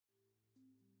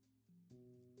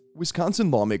Wisconsin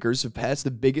lawmakers have passed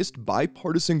the biggest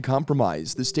bipartisan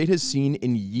compromise the state has seen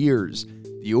in years.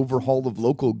 The overhaul of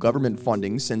local government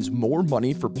funding sends more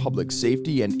money for public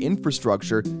safety and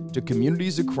infrastructure to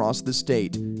communities across the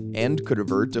state and could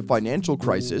avert a financial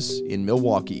crisis in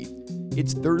Milwaukee.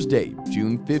 It's Thursday,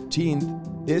 June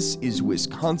 15th. This is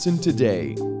Wisconsin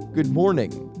Today. Good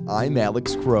morning. I'm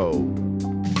Alex Crow.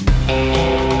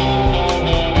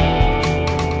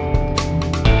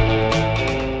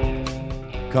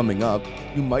 Coming up,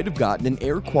 you might have gotten an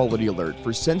air quality alert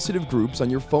for sensitive groups on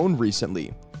your phone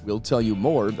recently. We'll tell you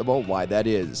more about why that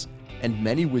is. And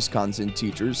many Wisconsin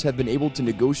teachers have been able to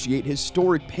negotiate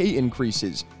historic pay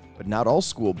increases, but not all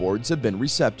school boards have been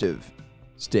receptive.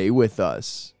 Stay with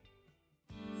us.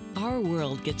 Our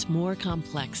world gets more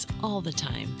complex all the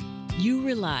time. You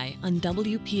rely on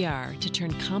WPR to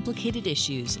turn complicated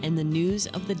issues and the news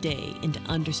of the day into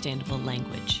understandable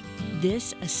language.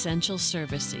 This essential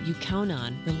service that you count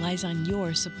on relies on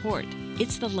your support.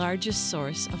 It's the largest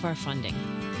source of our funding.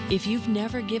 If you've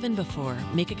never given before,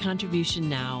 make a contribution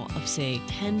now of, say,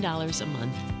 $10 a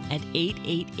month at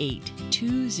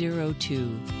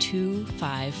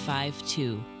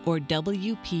 888-202-2552 or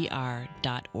WPR.org.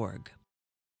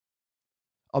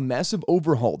 A massive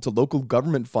overhaul to local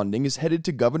government funding is headed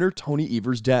to Governor Tony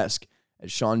Evers' desk.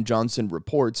 As Sean Johnson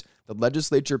reports, the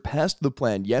legislature passed the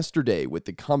plan yesterday with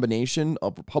the combination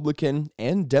of Republican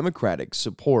and Democratic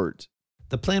support.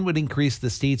 The plan would increase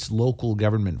the state's local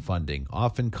government funding,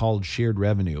 often called shared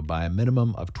revenue, by a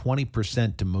minimum of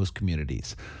 20% to most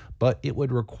communities. But it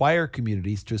would require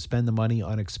communities to spend the money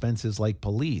on expenses like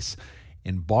police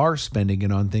and bar spending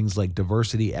it on things like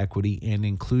diversity, equity, and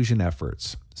inclusion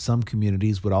efforts. Some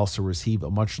communities would also receive a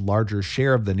much larger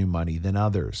share of the new money than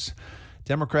others.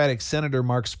 Democratic Senator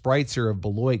Mark Spreitzer of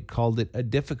Beloit called it a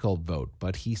difficult vote,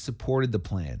 but he supported the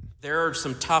plan. There are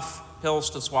some tough pills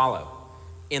to swallow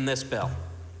in this bill,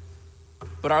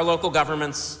 but our local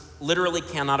governments literally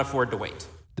cannot afford to wait.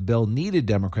 The bill needed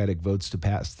Democratic votes to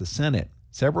pass the Senate.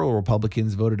 Several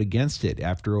Republicans voted against it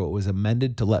after it was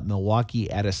amended to let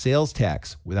Milwaukee add a sales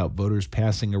tax without voters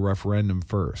passing a referendum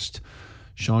first.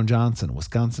 Sean Johnson,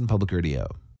 Wisconsin Public Radio.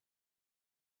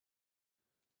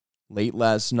 Late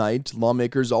last night,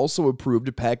 lawmakers also approved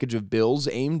a package of bills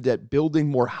aimed at building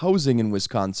more housing in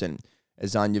Wisconsin.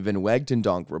 As Anya Van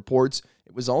Wagtendonk reports,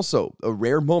 it was also a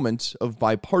rare moment of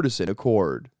bipartisan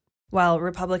accord. While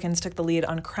Republicans took the lead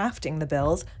on crafting the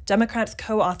bills, Democrats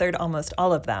co-authored almost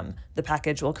all of them. The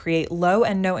package will create low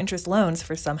and no-interest loans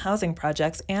for some housing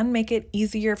projects and make it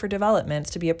easier for developments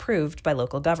to be approved by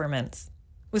local governments.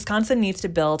 Wisconsin needs to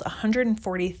build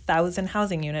 140,000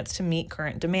 housing units to meet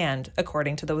current demand,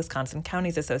 according to the Wisconsin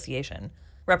Counties Association.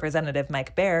 Representative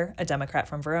Mike Baer, a Democrat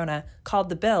from Verona, called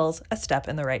the bills a step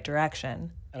in the right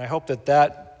direction. And I hope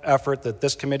that effort that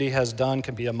this committee has done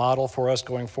can be a model for us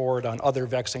going forward on other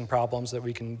vexing problems, that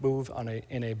we can move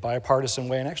in a bipartisan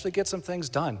way and actually get some things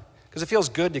done. Because it feels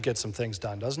good to get some things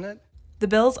done, doesn't it? The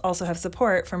bills also have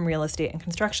support from real estate and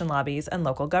construction lobbies and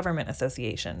local government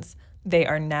associations. They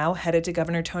are now headed to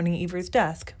Governor Tony Evers'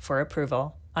 desk for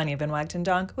approval. Anya Van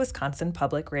Wagtendonk, Wisconsin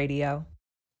Public Radio.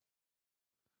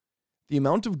 The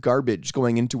amount of garbage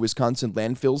going into Wisconsin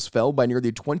landfills fell by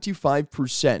nearly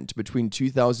 25% between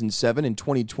 2007 and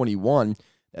 2021.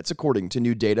 That's according to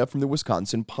new data from the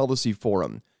Wisconsin Policy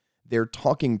Forum. Their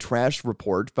Talking Trash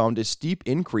report found a steep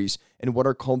increase in what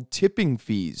are called tipping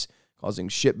fees, causing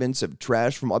shipments of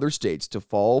trash from other states to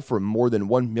fall from more than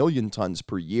 1 million tons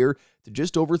per year to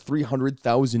just over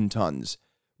 300,000 tons.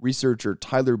 Researcher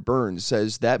Tyler Burns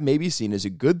says that may be seen as a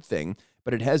good thing,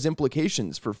 but it has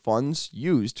implications for funds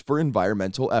used for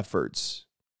environmental efforts.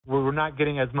 We're not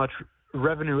getting as much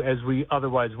revenue as we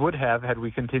otherwise would have had we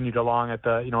continued along at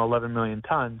the 11 million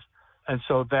tons. And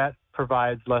so that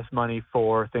provides less money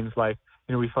for things like,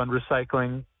 we fund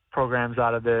recycling programs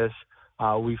out of this.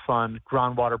 We fund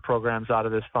groundwater programs out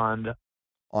of this fund.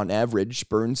 On average,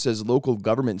 Burns says local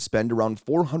governments spend around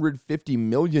 $450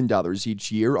 million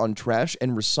each year on trash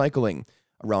and recycling.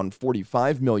 Around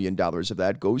 $45 million of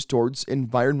that goes towards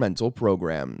environmental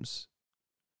programs.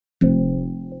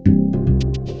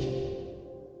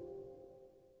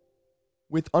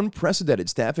 With unprecedented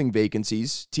staffing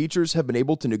vacancies, teachers have been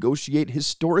able to negotiate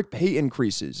historic pay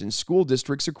increases in school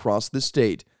districts across the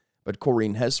state. But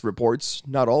Corrine Hess reports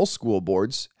not all school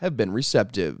boards have been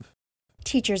receptive.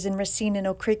 Teachers in Racine and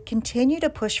Oak Creek continue to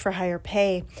push for higher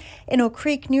pay. In Oak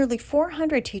Creek, nearly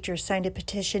 400 teachers signed a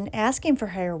petition asking for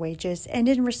higher wages, and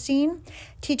in Racine,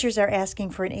 teachers are asking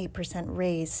for an 8%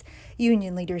 raise.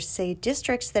 Union leaders say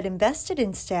districts that invested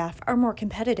in staff are more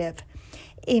competitive.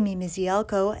 Amy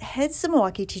Mizialko heads the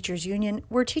Milwaukee Teachers Union,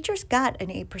 where teachers got an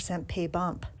 8% pay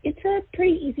bump. It's a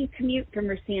pretty easy commute from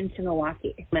Racine to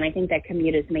Milwaukee. And I think that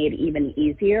commute is made even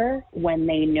easier when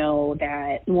they know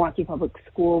that Milwaukee Public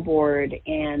School Board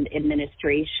and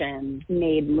administration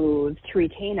made moves to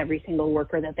retain every single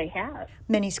worker that they have.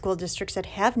 Many school districts that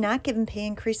have not given pay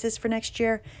increases for next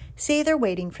year say they're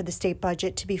waiting for the state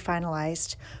budget to be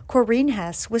finalized. Corrine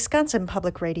Hess, Wisconsin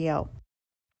Public Radio.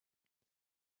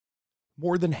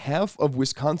 More than half of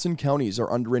Wisconsin counties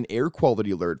are under an air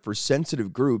quality alert for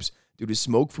sensitive groups due to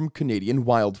smoke from Canadian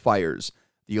wildfires.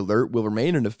 The alert will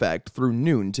remain in effect through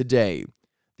noon today.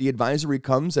 The advisory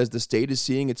comes as the state is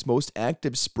seeing its most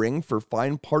active spring for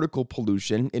fine particle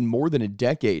pollution in more than a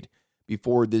decade.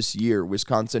 Before this year,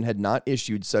 Wisconsin had not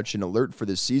issued such an alert for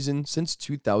the season since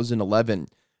 2011.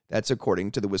 That's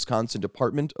according to the Wisconsin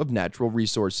Department of Natural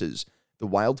Resources. The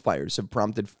wildfires have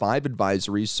prompted 5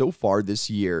 advisories so far this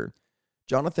year.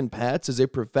 Jonathan Patz is a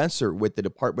professor with the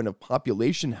Department of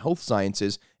Population Health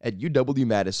Sciences at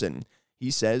UW-Madison.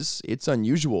 He says it's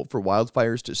unusual for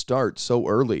wildfires to start so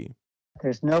early.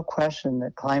 There's no question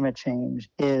that climate change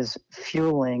is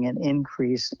fueling an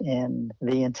increase in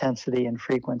the intensity and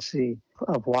frequency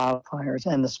of wildfires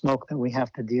and the smoke that we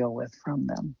have to deal with from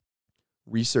them.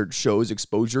 Research shows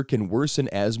exposure can worsen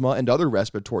asthma and other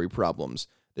respiratory problems.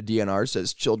 The DNR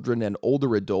says children and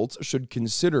older adults should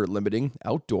consider limiting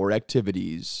outdoor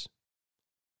activities.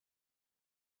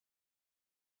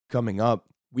 Coming up,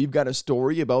 we've got a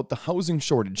story about the housing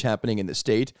shortage happening in the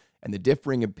state and the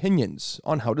differing opinions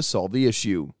on how to solve the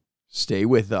issue. Stay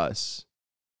with us.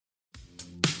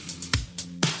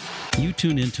 You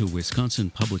tune into Wisconsin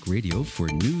Public Radio for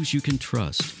news you can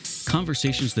trust,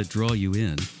 conversations that draw you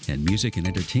in, and music and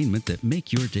entertainment that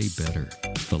make your day better.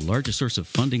 The largest source of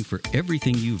funding for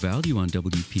everything you value on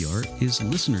WPR is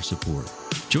listener support.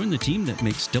 Join the team that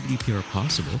makes WPR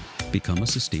possible. Become a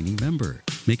sustaining member.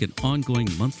 Make an ongoing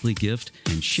monthly gift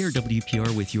and share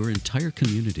WPR with your entire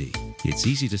community. It's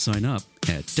easy to sign up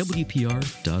at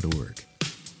WPR.org.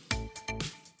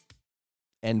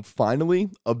 And finally,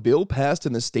 a bill passed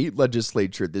in the state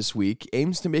legislature this week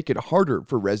aims to make it harder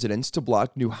for residents to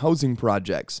block new housing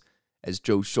projects. As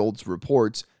Joe Schultz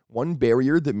reports, one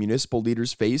barrier that municipal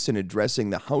leaders face in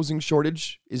addressing the housing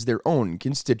shortage is their own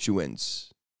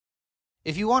constituents.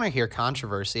 If you want to hear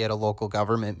controversy at a local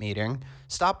government meeting,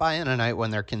 stop by on a night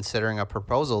when they're considering a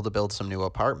proposal to build some new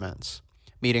apartments.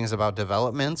 Meetings about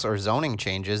developments or zoning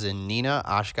changes in Neenah,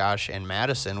 Oshkosh, and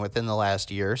Madison within the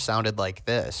last year sounded like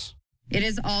this. It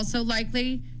is also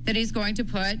likely that he's going to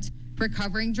put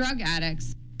recovering drug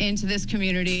addicts into this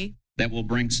community. That will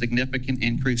bring significant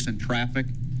increase in traffic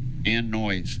and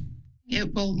noise.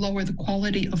 It will lower the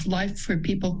quality of life for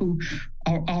people who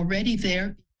are already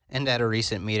there. And at a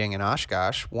recent meeting in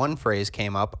Oshkosh, one phrase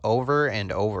came up over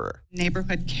and over.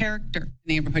 Neighborhood character.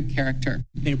 Neighborhood character.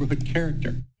 Neighborhood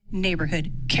character.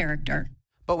 Neighborhood character.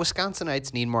 But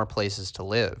Wisconsinites need more places to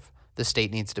live. The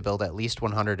state needs to build at least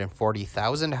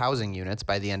 140,000 housing units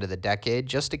by the end of the decade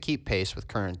just to keep pace with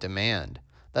current demand.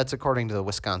 That's according to the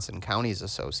Wisconsin Counties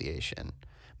Association.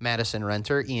 Madison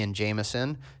renter Ian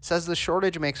Jameson says the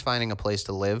shortage makes finding a place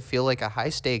to live feel like a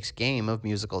high-stakes game of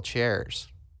musical chairs.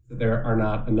 There are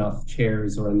not enough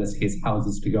chairs, or in this case,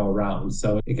 houses to go around,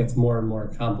 so it gets more and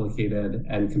more complicated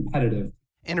and competitive.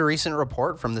 And a recent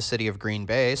report from the city of Green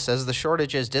Bay says the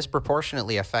shortage has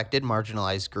disproportionately affected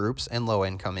marginalized groups and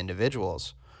low-income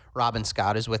individuals. Robin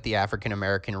Scott is with the African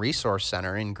American Resource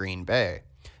Center in Green Bay.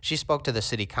 She spoke to the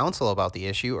city council about the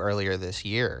issue earlier this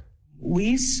year.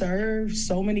 We serve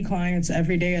so many clients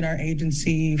every day at our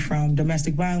agency, from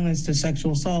domestic violence to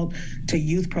sexual assault to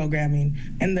youth programming.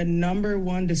 And the number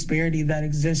one disparity that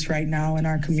exists right now in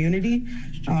our community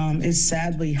is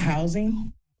sadly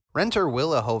housing. Renter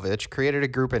Will Ahovich created a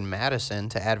group in Madison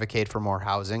to advocate for more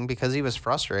housing because he was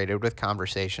frustrated with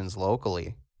conversations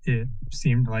locally. It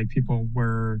seemed like people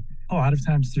were a lot of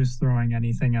times just throwing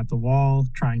anything at the wall,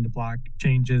 trying to block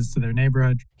changes to their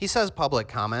neighborhood. He says public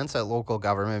comments at local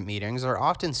government meetings are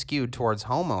often skewed towards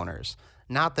homeowners,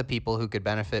 not the people who could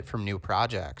benefit from new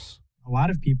projects. A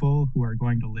lot of people who are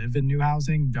going to live in new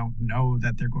housing don't know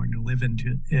that they're going to live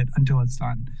into it until it's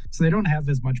done. So they don't have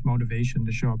as much motivation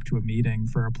to show up to a meeting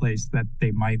for a place that they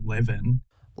might live in.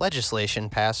 Legislation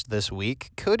passed this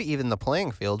week could even the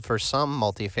playing field for some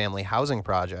multifamily housing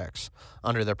projects.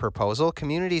 Under the proposal,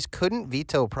 communities couldn't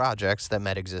veto projects that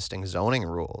met existing zoning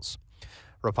rules.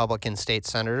 Republican State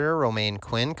Senator Romaine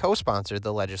Quinn co-sponsored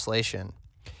the legislation.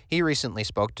 He recently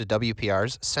spoke to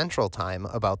WPR's Central Time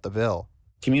about the bill.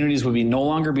 Communities would no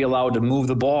longer be allowed to move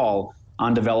the ball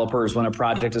on developers when a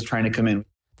project is trying to come in.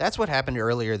 That's what happened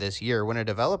earlier this year when a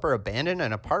developer abandoned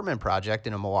an apartment project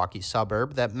in a Milwaukee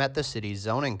suburb that met the city's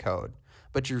zoning code,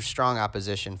 but drew strong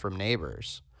opposition from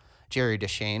neighbors. Jerry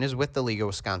Deshane is with the League of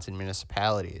Wisconsin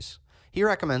Municipalities. He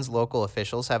recommends local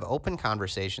officials have open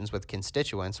conversations with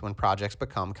constituents when projects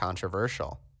become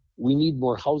controversial. We need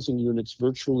more housing units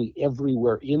virtually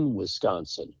everywhere in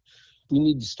Wisconsin. We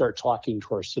need to start talking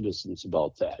to our citizens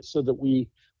about that so that we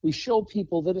show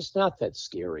people that it's not that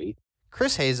scary.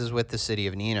 Chris Hayes is with the city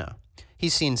of Neenah.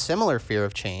 He's seen similar fear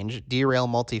of change derail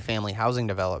multifamily housing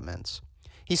developments.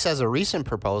 He says a recent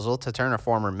proposal to turn a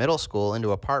former middle school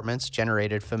into apartments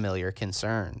generated familiar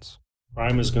concerns.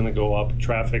 Crime is going to go up,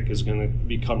 traffic is going to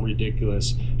become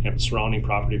ridiculous, and surrounding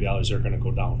property values are going to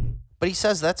go down. But he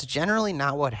says that's generally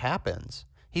not what happens.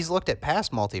 He's looked at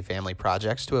past multifamily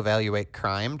projects to evaluate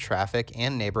crime, traffic,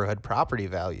 and neighborhood property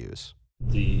values.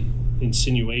 The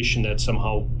insinuation that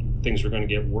somehow things are going to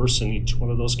get worse in each one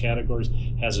of those categories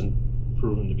hasn't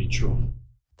proven to be true.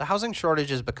 The housing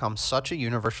shortage has become such a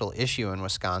universal issue in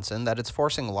Wisconsin that it's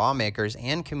forcing lawmakers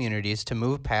and communities to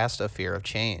move past a fear of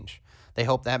change. They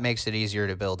hope that makes it easier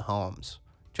to build homes.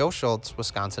 Joe Schultz,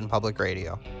 Wisconsin Public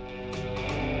Radio.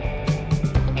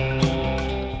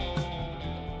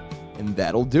 And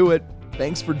that'll do it.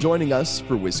 Thanks for joining us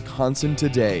for Wisconsin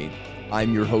Today.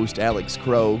 I'm your host, Alex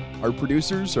Crow. Our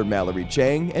producers are Mallory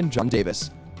Chang and John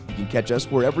Davis. You can catch us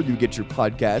wherever you get your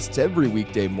podcasts every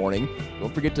weekday morning.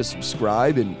 Don't forget to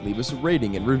subscribe and leave us a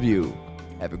rating and review.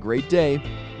 Have a great day.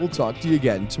 We'll talk to you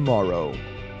again tomorrow.